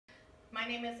My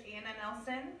name is Anna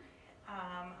Nelson.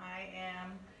 I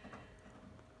am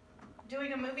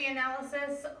doing a movie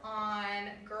analysis on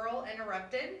Girl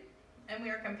Interrupted, and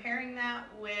we are comparing that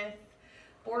with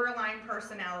borderline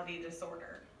personality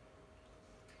disorder.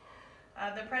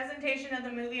 The presentation of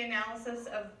the movie analysis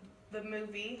of the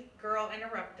movie Girl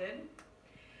Interrupted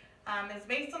is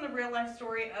based on the real life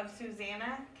story of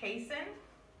Susanna Kaysen,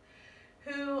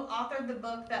 who authored the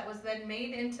book that was then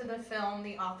made into the film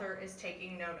the author is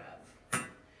taking note of.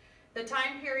 The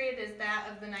time period is that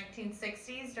of the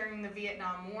 1960s during the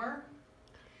Vietnam War.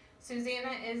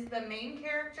 Susanna is the main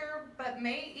character, but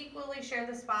may equally share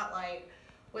the spotlight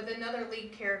with another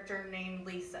lead character named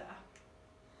Lisa.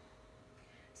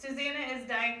 Susanna is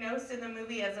diagnosed in the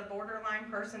movie as a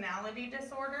borderline personality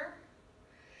disorder,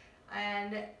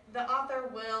 and the author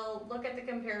will look at the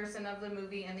comparison of the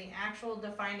movie and the actual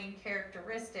defining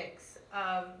characteristics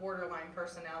of borderline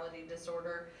personality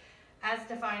disorder as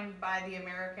defined by the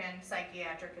American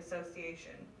Psychiatric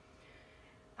Association.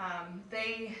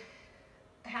 They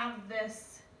have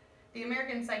this, the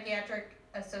American Psychiatric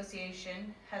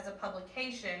Association has a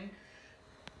publication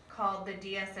called the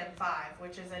DSM-5,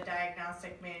 which is a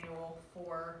diagnostic manual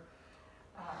for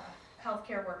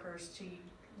healthcare workers to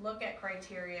look at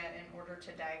criteria in order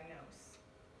to diagnose.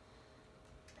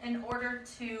 In order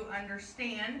to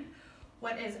understand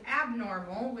what is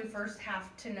abnormal, we first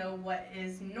have to know what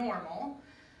is normal.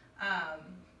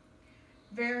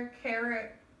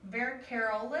 Varicarolis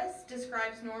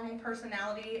describes normal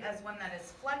personality as one that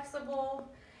is flexible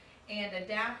and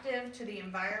adaptive to the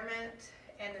environment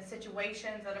and the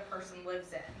situations that a person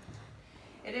lives in.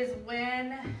 It is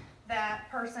when that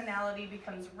personality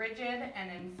becomes rigid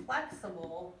and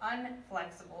unflexible,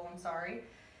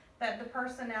 that the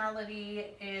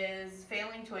personality is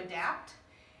failing to adapt,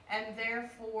 and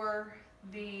therefore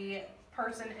the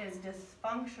person is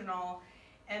dysfunctional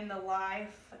in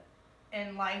life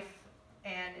and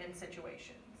in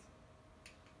situations.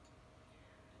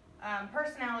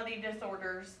 Personality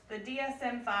disorders. The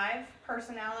DSM-5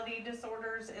 personality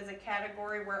disorders is a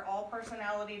category where all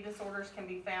personality disorders can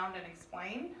be found and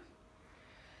explained.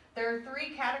 There are three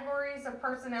categories of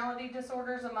personality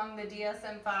disorders among the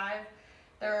DSM-5.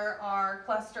 There are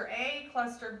Cluster A,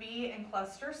 Cluster B, and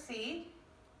Cluster C.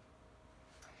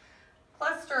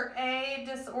 Cluster A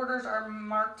disorders are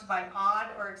marked by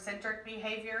odd or eccentric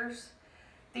behaviors.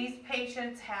 These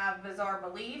patients have bizarre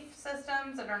belief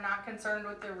systems and are not concerned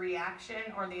with the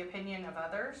reaction or the opinion of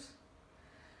others.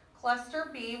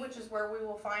 Cluster B, which is where we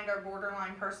will find our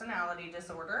borderline personality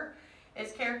disorder,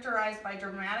 is characterized by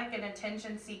dramatic and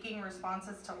attention-seeking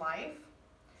responses to life.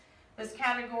 This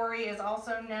category is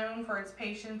also known for its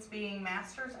patients being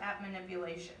masters at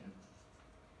manipulation.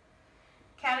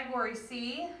 Category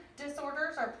C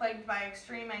disorders are plagued by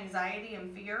extreme anxiety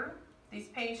and fear. These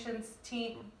patients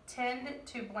tend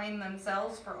to blame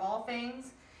themselves for all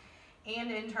things and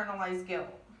internalize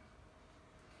guilt.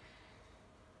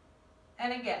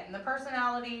 And again, the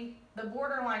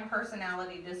borderline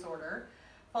personality disorder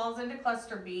falls into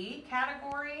Cluster B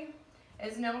category,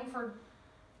 is known for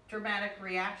dramatic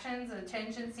reactions,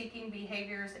 attention-seeking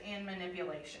behaviors, and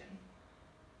manipulation.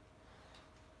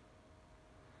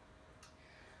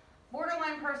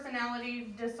 Borderline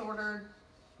personality disorder,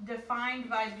 defined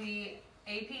by the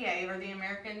APA, or the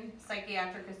American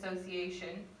Psychiatric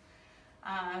Association,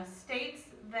 states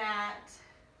that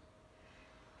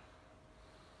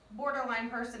borderline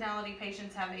personality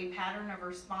patients have a pattern of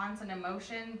response and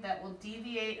emotion that will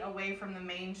deviate away from the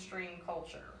mainstream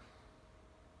culture.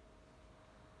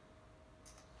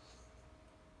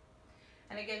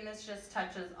 And again, this just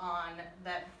touches on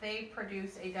that they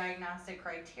produce a diagnostic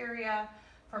criteria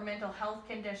for mental health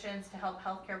conditions to help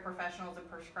healthcare professionals and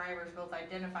prescribers both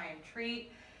identify and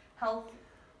treat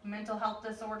mental health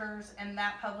disorders, and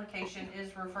that publication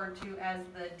is referred to as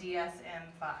the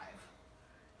DSM-5.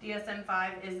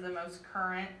 DSM-5 is the most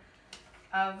current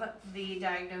of the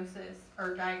diagnosis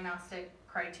or diagnostic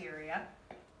criteria.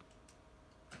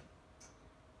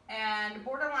 And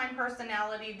borderline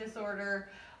personality disorder,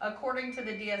 according to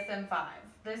the DSM-5,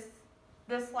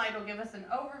 this slide will give us an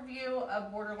overview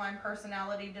of borderline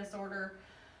personality disorder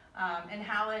and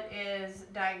how it is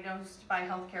diagnosed by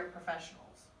healthcare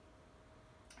professionals.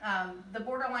 The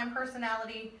borderline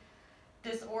personality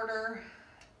disorder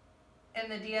in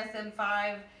the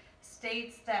DSM-5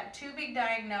 states that to be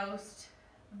diagnosed,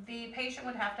 the patient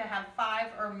would have to have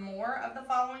 5 or more of the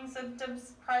following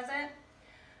symptoms present.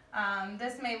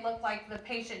 This may look like the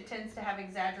patient tends to have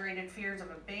exaggerated fears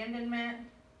of abandonment.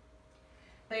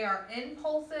 They are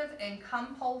impulsive and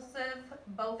compulsive,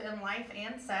 both in life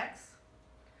and sex.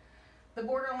 The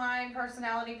borderline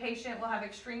personality patient will have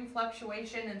extreme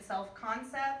fluctuation in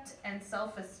self-concept and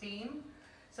self-esteem.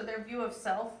 So their view of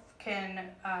self can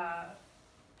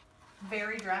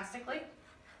vary drastically.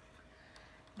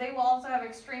 They will also have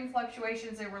extreme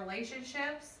fluctuations in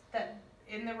relationships that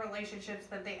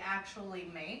they actually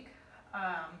make.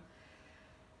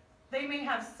 They may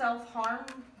have self-harm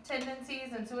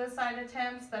tendencies and suicide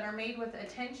attempts that are made with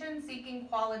attention-seeking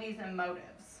qualities and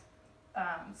motives.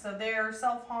 So their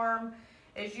self-harm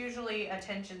is usually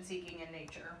attention-seeking in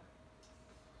nature.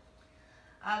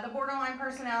 The borderline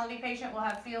personality patient will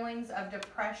have feelings of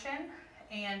depression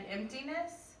and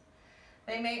emptiness.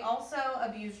 They may also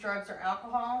abuse drugs or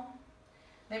alcohol.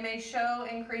 They may show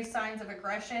increased signs of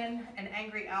aggression and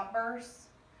angry outbursts.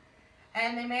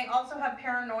 And they may also have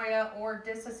paranoia or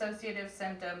dissociative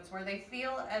symptoms where they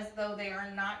feel as though they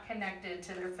are not connected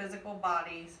to their physical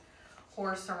bodies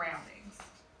or surroundings.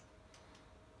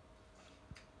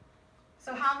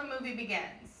 So how the movie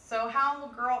begins. So how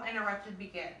Girl Interrupted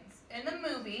begins. In the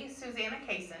movie, Susanna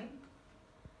Kaysen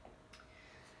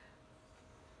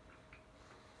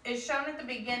is shown at the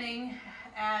beginning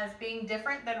as being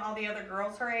different than all the other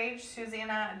girls her age.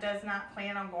 Susanna does not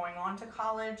plan on going on to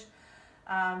college.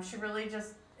 She really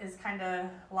just is kind of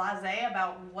blasé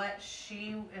about what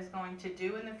she is going to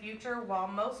do in the future, while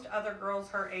most other girls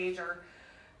her age are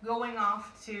going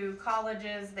off to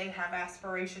colleges. They have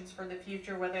aspirations for the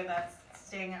future, whether that's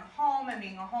staying at home and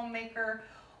being a homemaker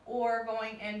or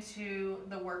going into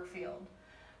the work field.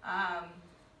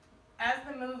 As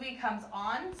the movie comes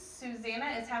on,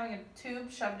 Susanna is having a tube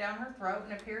shoved down her throat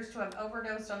and appears to have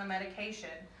overdosed on a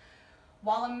medication,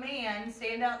 while a man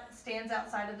stands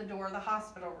outside of the door of the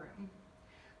hospital room.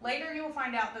 Later you will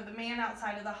find out that the man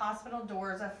outside of the hospital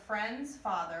door is a friend's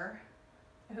father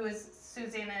who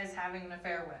Susanna is having an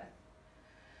affair with.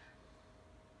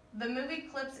 The movie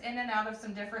clips in and out of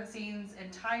some different scenes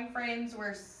and time frames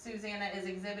where Susanna is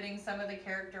exhibiting some of the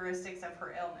characteristics of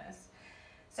her illness.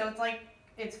 So it's like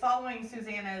it's following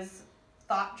Susanna's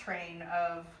thought train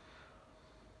of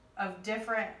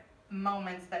different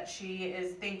moments that she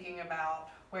is thinking about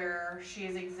where she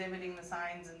is exhibiting the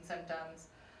signs and symptoms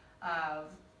of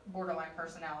borderline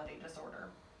personality disorder.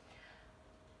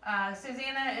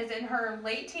 Susanna is in her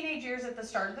late teenage years at the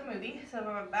start of the movie, so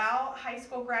about high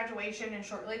school graduation and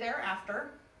shortly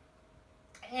thereafter.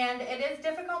 And it is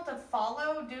difficult to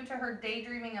follow due to her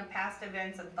daydreaming of past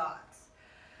events and thoughts.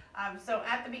 So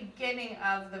at the beginning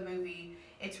of the movie,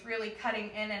 it's really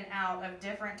cutting in and out of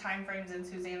different time frames in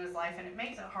Susanna's life, and it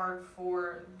makes it hard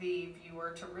for the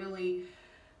viewer to really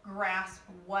grasp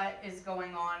what is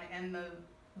going on and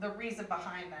the reason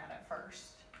behind that at first.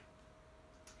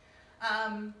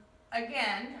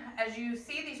 Again, as you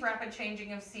see these rapid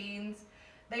changing of scenes,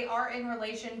 they are in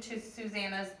relation to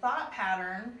Susanna's thought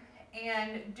pattern,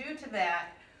 and due to that,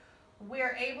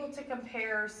 we're able to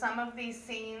compare some of these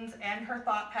scenes and her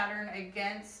thought pattern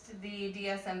against the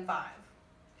DSM-5.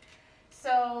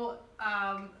 So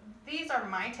these are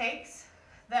my takes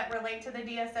that relate to the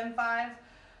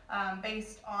DSM-5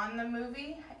 based on the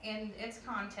movie and its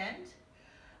content.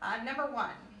 Number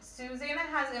one, Susanna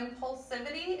has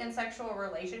impulsivity in sexual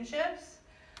relationships.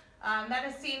 That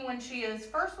is seen when she is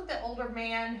first with the older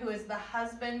man who is the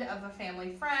husband of a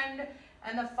family friend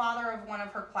and the father of one of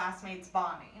her classmates,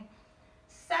 Bonnie.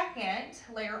 Second,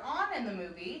 later on in the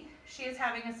movie, she is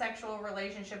having a sexual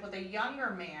relationship with a younger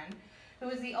man who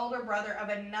is the older brother of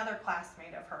another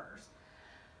classmate of hers.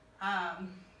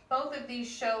 Both of these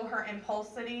show her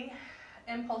impulsivity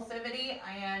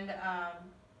and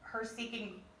her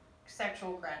seeking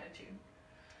sexual gratitude.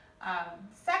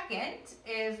 Second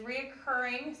is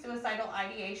reoccurring suicidal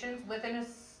ideations with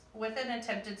an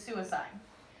attempted suicide.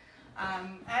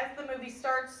 As the movie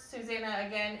starts, Susanna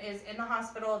again is in the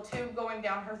hospital, a tube going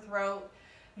down her throat.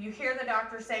 You hear the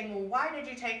doctor saying, well, why did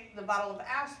you take the bottle of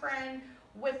aspirin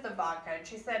with the vodka? And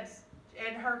she says,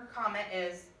 and her comment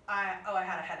is, I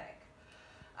had a headache.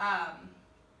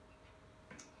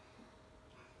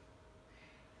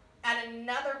 At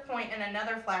another point in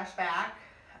another flashback,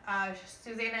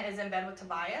 Susanna is in bed with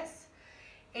Tobias,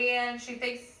 and she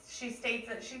states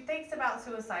that she thinks about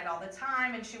suicide all the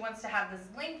time, and she wants to have this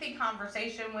lengthy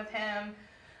conversation with him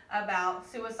about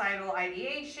suicidal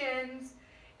ideations.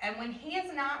 And when he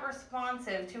is not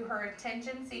responsive to her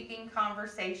attention-seeking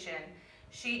conversation,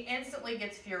 she instantly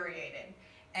gets infuriated,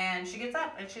 and she gets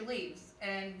up and she leaves.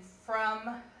 And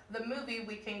from the movie,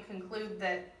 we can conclude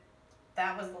that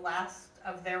that was the last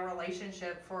of their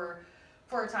relationship for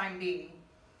a time being.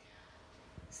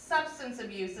 Substance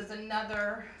abuse is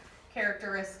another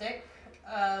characteristic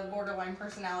of borderline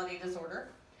personality disorder.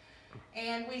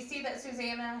 And we see that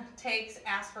Susanna takes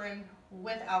aspirin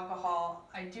with alcohol.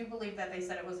 I do believe that they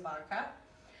said it was vodka.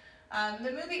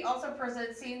 The movie also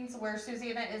presents scenes where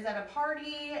Susanna is at a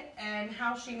party and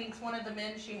how she meets one of the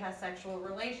men she has sexual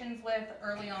relations with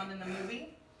early on in the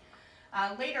movie.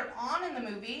 Later on in the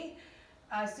movie,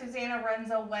 Susanna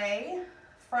runs away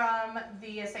from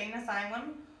the insane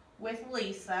asylum with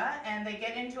Lisa, and they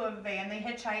get into a van. They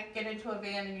hitchhike, get into a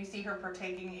van, and you see her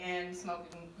partaking in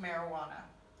smoking marijuana.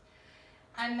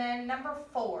 And then number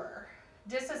 4,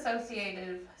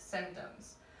 dissociative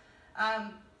symptoms.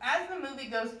 As the movie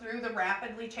goes through the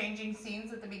rapidly changing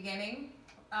scenes at the beginning,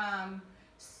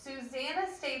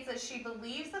 Susanna states that she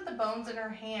believes that the bones in her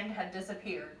hand had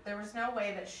disappeared. There was no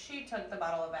way that she took the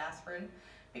bottle of aspirin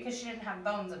because she didn't have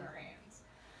bones in her hands.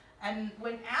 And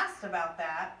when asked about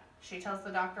that, she tells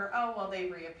the doctor, oh, well, they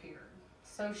reappeared.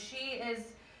 So she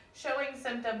is showing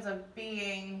symptoms of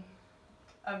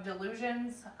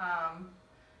delusions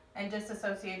and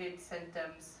dissociated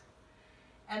symptoms.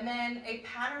 And then a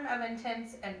pattern of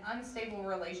intense and unstable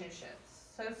relationships.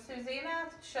 So Susanna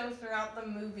shows throughout the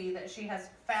movie that she has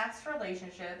fast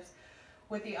relationships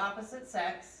with the opposite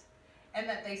sex, and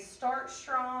that they start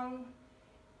strong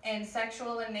and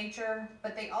sexual in nature,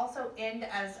 but they also end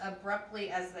as abruptly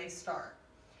as they start.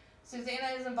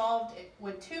 Susanna is involved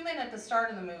with 2 men at the start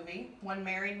of the movie, one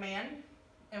married man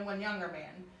and one younger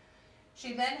man.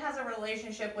 She then has a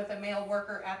relationship with a male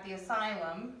worker at the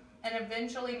asylum, and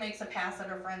eventually makes a pass at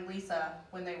her friend Lisa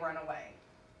when they run away.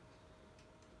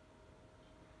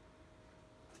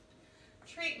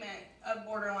 Treatment of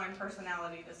borderline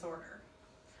personality disorder.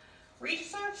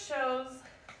 Research shows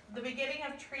the beginning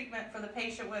of treatment for the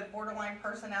patient with borderline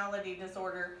personality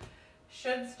disorder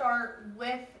should start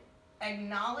with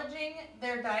acknowledging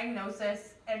their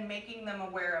diagnosis and making them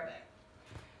aware of it.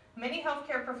 Many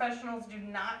healthcare professionals do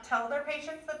not tell their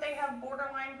patients that they have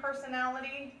borderline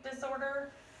personality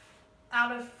disorder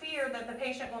out of fear that the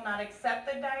patient will not accept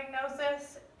the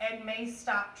diagnosis and may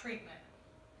stop treatment.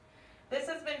 This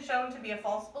has been shown to be a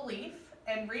false belief,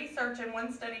 and research in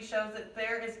one study shows that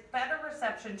there is better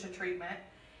reception to treatment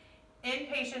in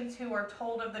patients who are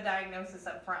told of the diagnosis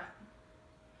up front.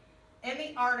 In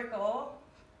the article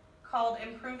called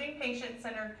Improving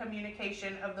Patient-Centered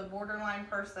Communication of the Borderline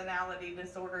Personality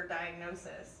Disorder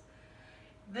Diagnosis,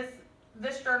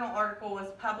 this journal article was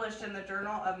published in the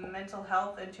Journal of Mental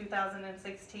Health in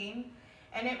 2016,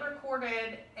 and it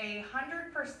recorded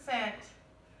 100%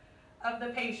 of the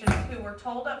patients who were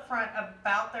told up front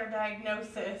about their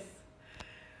diagnosis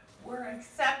were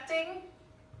accepting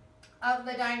of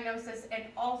the diagnosis and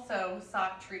also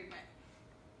sought treatment.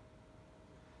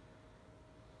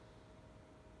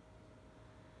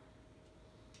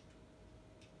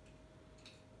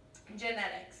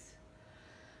 Genetics.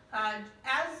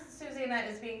 As Susanna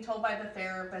is being told by the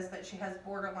therapist that she has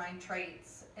borderline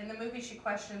traits, in the movie she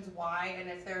questions why and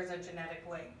if there is a genetic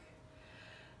link.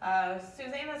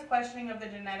 Susanna's questioning of the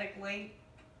genetic link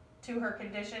to her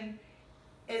condition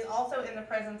is also in the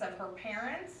presence of her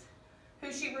parents,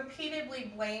 who she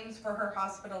repeatedly blames for her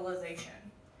hospitalization.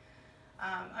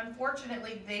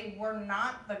 Unfortunately, they were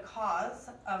not the cause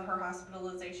of her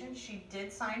hospitalization. She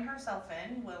did sign herself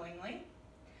in willingly.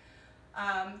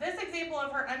 This example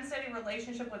of her unsteady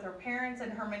relationship with her parents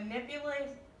and her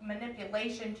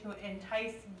manipulation to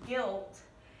entice guilt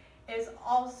is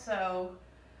also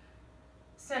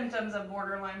symptoms of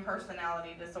borderline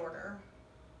personality disorder.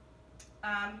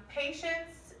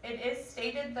 Patients, it is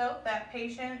stated though that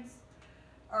patients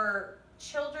are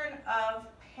children of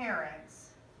parents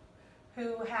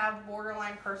who have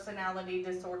borderline personality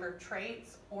disorder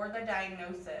traits or the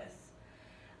diagnosis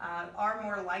are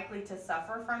more likely to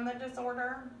suffer from the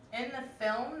disorder. In the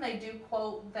film, they do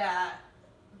quote that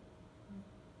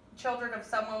children of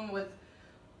someone with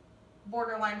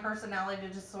borderline personality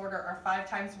disorder are 5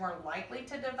 times more likely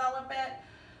to develop it.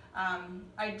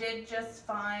 I did just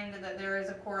find that there is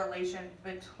a correlation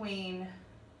between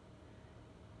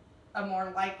a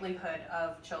more likelihood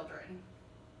of children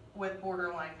with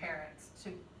borderline parents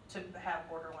to have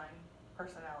borderline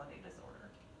personality disorder.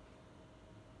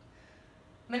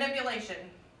 Manipulation.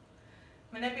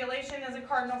 Manipulation is a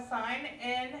cardinal sign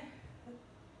in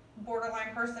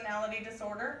borderline personality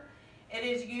disorder. It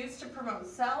is used to promote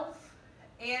self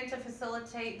and to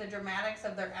facilitate the dramatics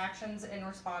of their actions and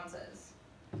responses.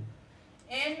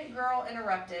 In Girl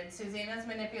Interrupted, Susanna's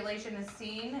manipulation is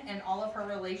seen in all of her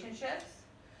relationships.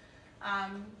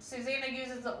 Susanna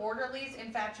uses the orderly's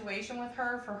infatuation with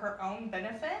her for her own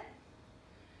benefit.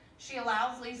 She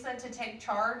allows Lisa to take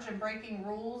charge in breaking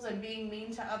rules and being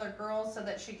mean to other girls so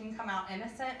that she can come out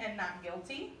innocent and not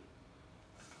guilty.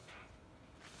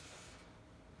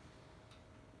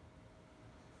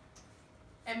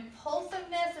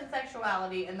 impulsiveness and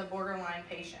sexuality in the borderline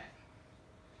patient.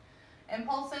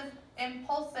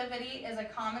 Impulsivity is a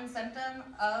common symptom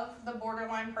of the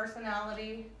borderline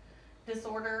personality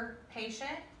disorder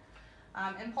patient.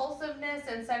 Impulsiveness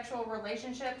in sexual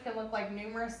relationship can look like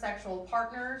numerous sexual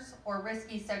partners or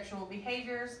risky sexual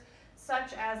behaviors,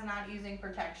 such as not using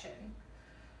protection.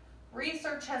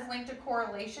 Research has linked a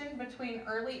correlation between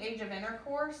early age of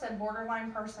intercourse and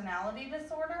borderline personality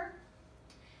disorder.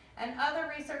 And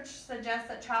other research suggests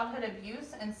that childhood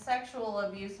abuse and sexual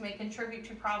abuse may contribute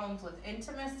to problems with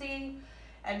intimacy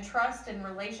and trust in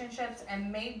relationships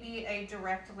and may be a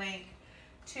direct link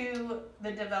to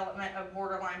the development of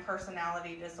borderline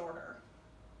personality disorder.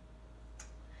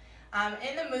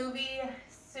 In the movie,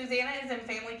 Susanna is in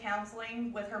family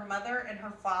counseling with her mother and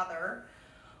her father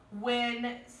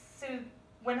when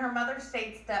her mother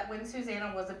states that when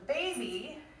Susanna was a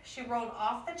baby, she rolled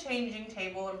off the changing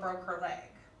table and broke her leg.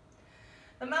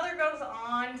 The mother goes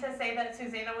on to say that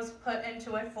Susanna was put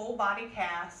into a full body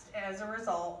cast as a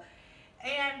result,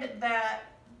 and that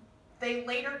they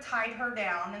later tied her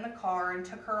down in the car and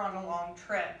took her on a long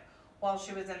trip while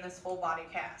she was in this full body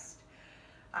cast.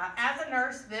 As a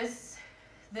nurse, this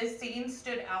scene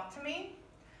stood out to me.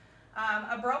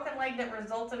 A broken leg that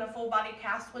results in a full body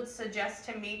cast would suggest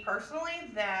to me personally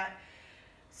that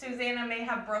Susanna may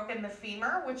have broken the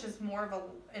femur, which is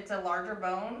it's a larger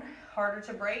bone, harder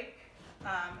to break,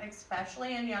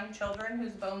 especially in young children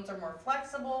whose bones are more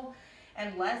flexible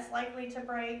and less likely to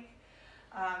break.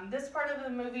 This part of the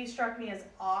movie struck me as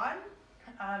odd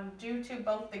due to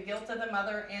both the guilt of the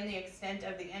mother and the extent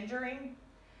of the injury.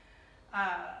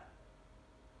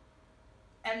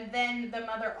 And then the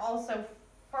mother also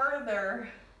further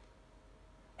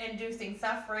inducing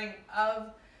suffering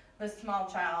of the small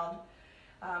child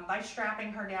by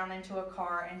strapping her down into a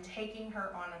car and taking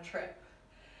her on a trip.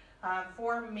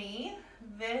 For me,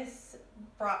 this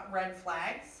brought red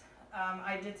flags.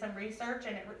 I did some research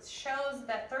and it shows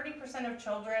that 30% of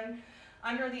children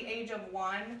under the age of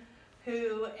 1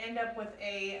 who end up with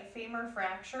a femur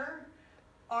fracture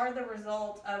are the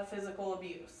result of physical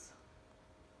abuse.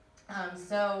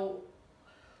 So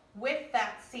with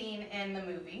that scene in the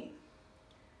movie,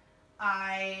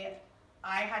 I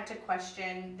had to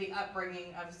question the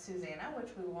upbringing of Susanna, which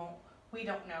we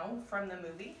don't know from the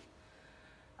movie,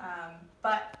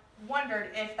 but wondered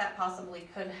if that possibly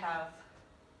could have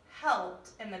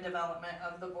helped in the development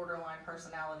of the borderline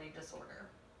personality disorder.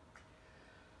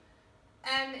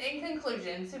 And in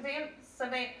conclusion,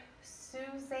 Susanna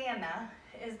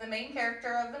is the main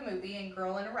character of the movie in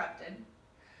Girl Interrupted.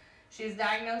 She is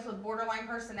diagnosed with borderline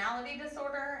personality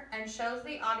disorder and shows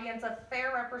the audience a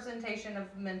fair representation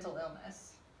of mental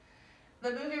illness.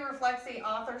 The movie reflects the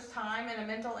author's time in a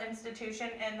mental institution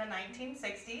in the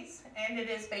 1960s, and it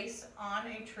is based on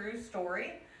a true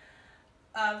story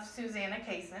of Susanna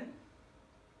Kaysen.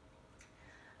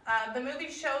 The movie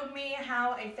showed me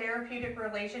how a therapeutic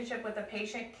relationship with a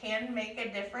patient can make a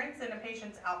difference in a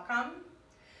patient's outcome.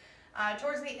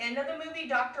 Towards the end of the movie,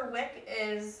 Dr. Wick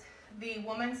is the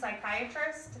woman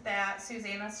psychiatrist that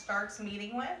Susanna starts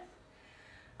meeting with.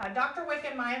 Dr. Wick,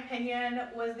 in my opinion,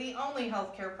 was the only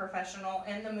healthcare professional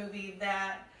in the movie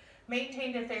that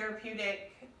maintained a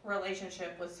therapeutic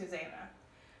relationship with Susanna.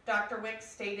 Dr. Wick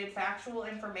stated factual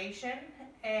information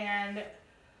and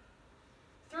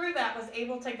through that was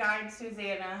able to guide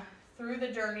Susanna through the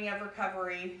journey of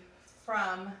recovery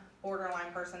from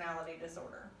borderline personality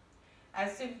disorder.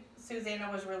 As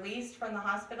Susanna was released from the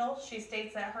hospital, she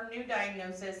states that her new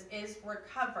diagnosis is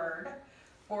recovered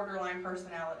borderline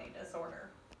personality disorder.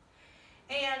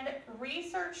 And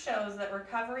research shows that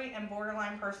recovery in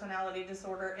borderline personality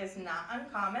disorder is not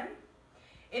uncommon.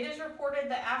 It is reported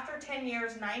that after 10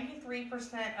 years,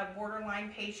 93% of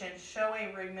borderline patients show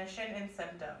a remission in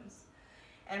symptoms.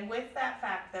 And with that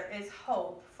fact, there is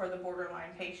hope for the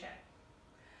borderline patient.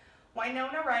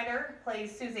 Winona Ryder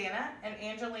plays Susanna, and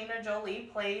Angelina Jolie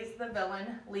plays the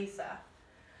villain, Lisa.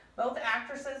 Both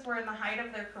actresses were in the height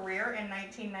of their career in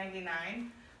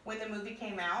 1999 when the movie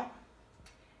came out.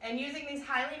 And using these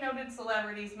highly noted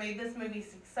celebrities made this movie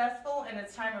successful in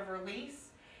its time of release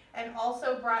and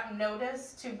also brought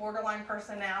notice to borderline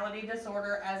personality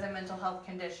disorder as a mental health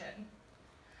condition.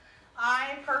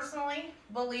 I personally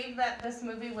believe that this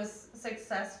movie was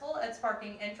successful at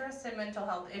sparking interest in mental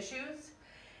health issues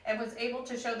and was able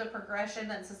to show the progression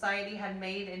that society had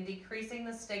made in decreasing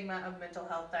the stigma of mental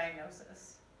health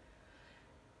diagnosis.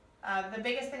 The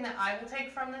biggest thing that I will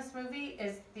take from this movie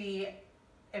is the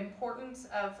importance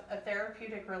of a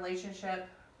therapeutic relationship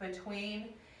between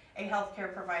a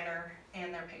healthcare provider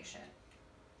and their patient.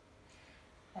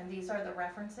 And these are the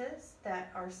references that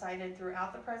are cited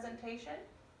throughout the presentation.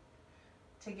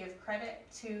 to give credit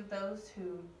to those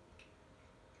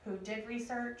who did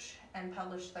research and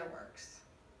published their works.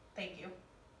 Thank you.